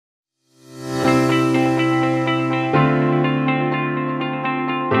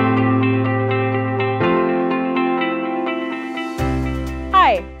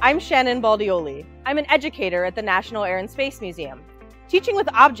I'm Shannon Baldioli. I'm an educator at the National Air and Space Museum. Teaching with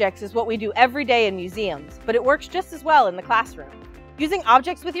objects is what we do every day in museums, but it works just as well in the classroom. Using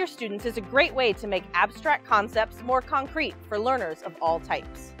objects with your students is a great way to make abstract concepts more concrete for learners of all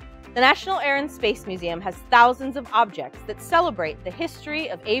types. The National Air and Space Museum has thousands of objects that celebrate the history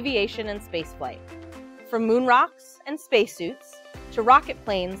of aviation and spaceflight. From moon rocks and spacesuits to rocket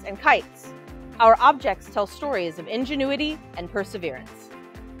planes and kites, our objects tell stories of ingenuity and perseverance.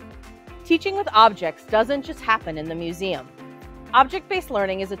 Teaching with objects doesn't just happen in the museum. Object-based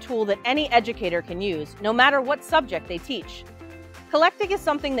learning is a tool that any educator can use, no matter what subject they teach. Collecting is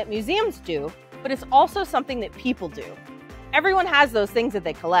something that museums do, but it's also something that people do. Everyone has those things that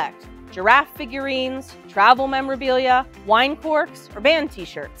they collect: giraffe figurines, travel memorabilia, wine corks, or band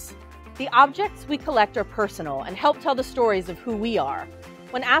t-shirts. The objects we collect are personal and help tell the stories of who we are.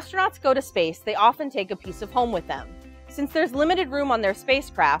 When astronauts go to space, they often take a piece of home with them. Since there's limited room on their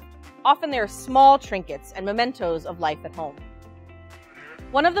spacecraft, often there are small trinkets and mementos of life at home.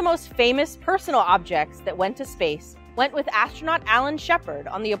 One of the most famous personal objects that went to space went with astronaut Alan Shepard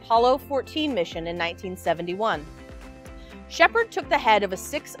on the Apollo 14 mission in 1971. Shepard took the head of a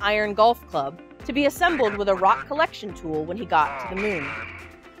 6-iron golf club to be assembled with a rock collection tool when he got to the moon.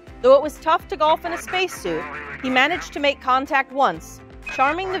 Though it was tough to golf in a spacesuit, he managed to make contact once,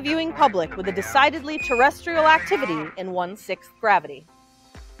 charming the viewing public with a decidedly terrestrial activity in 1/6 gravity.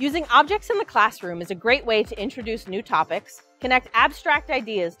 Using objects in the classroom is a great way to introduce new topics, connect abstract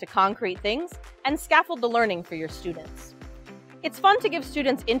ideas to concrete things, and scaffold the learning for your students. It's fun to give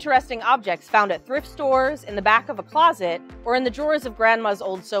students interesting objects found at thrift stores, in the back of a closet, or in the drawers of grandma's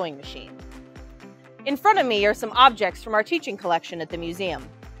old sewing machine. In front of me are some objects from our teaching collection at the museum.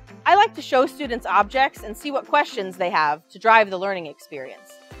 I like to show students objects and see what questions they have to drive the learning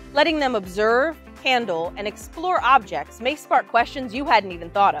experience. Letting them observe, handle, and explore objects may spark questions you hadn't even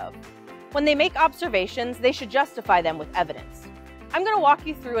thought of. When they make observations, they should justify them with evidence. I'm going to walk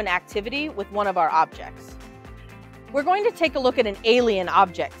you through an activity with one of our objects. We're going to take a look at an alien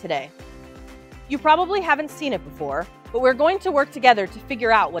object today. You probably haven't seen it before, but we're going to work together to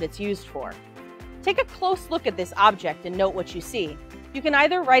figure out what it's used for. Take a close look at this object and note what you see. You can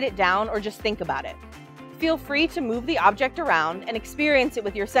either write it down or just think about it. Feel free to move the object around and experience it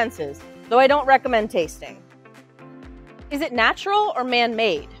with your senses, though I don't recommend tasting. Is it natural or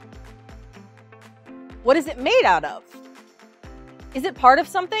man-made? What is it made out of? Is it part of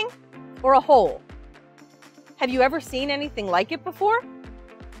something or a whole? Have you ever seen anything like it before?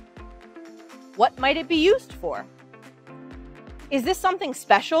 What might it be used for? Is this something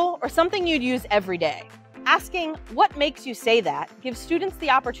special or something you'd use every day? Asking what makes you say that gives students the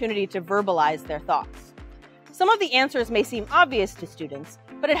opportunity to verbalize their thoughts. Some of the answers may seem obvious to students,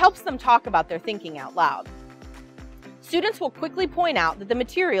 but it helps them talk about their thinking out loud. Students will quickly point out that the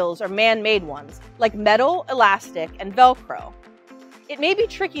materials are man-made ones, like metal, elastic, and Velcro. It may be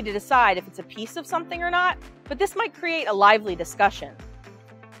tricky to decide if it's a piece of something or not, but this might create a lively discussion.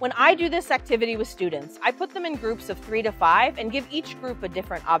 When I do this activity with students, I put them in groups of 3 to 5 and give each group a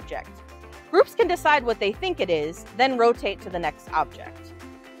different object. Groups can decide what they think it is, then rotate to the next object.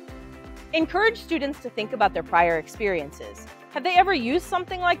 Encourage students to think about their prior experiences. Have they ever used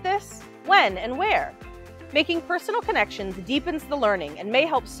something like this? When and where? Making personal connections deepens the learning and may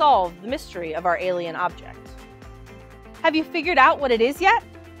help solve the mystery of our alien object. Have you figured out what it is yet?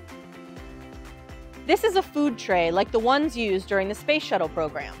 This is a food tray like the ones used during the Space Shuttle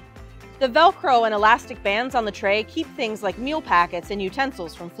program. The Velcro and elastic bands on the tray keep things like meal packets and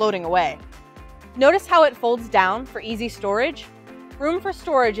utensils from floating away. Notice how it folds down for easy storage? Room for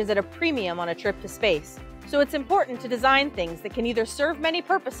storage is at a premium on a trip to space, so it's important to design things that can either serve many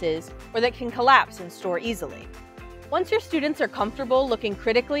purposes or that can collapse and store easily. Once your students are comfortable looking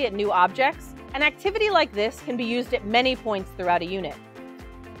critically at new objects, an activity like this can be used at many points throughout a unit.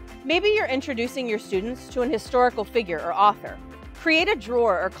 Maybe you're introducing your students to an historical figure or author. Create a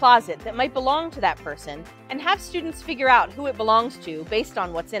drawer or closet that might belong to that person and have students figure out who it belongs to based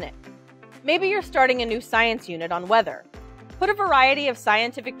on what's in it. Maybe you're starting a new science unit on weather. Put a variety of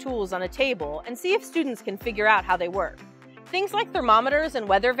scientific tools on a table and see if students can figure out how they work. Things like thermometers and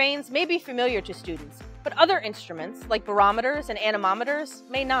weather vanes may be familiar to students, but other instruments, like barometers and anemometers,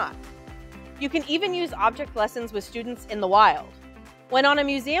 may not. You can even use object lessons with students in the wild. When on a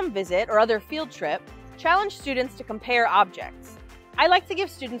museum visit or other field trip, challenge students to compare objects. I like to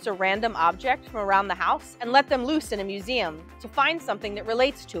give students a random object from around the house and let them loose in a museum to find something that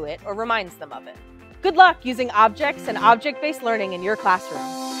relates to it or reminds them of it. Good luck using objects and object-based learning in your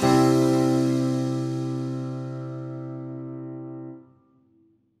classroom.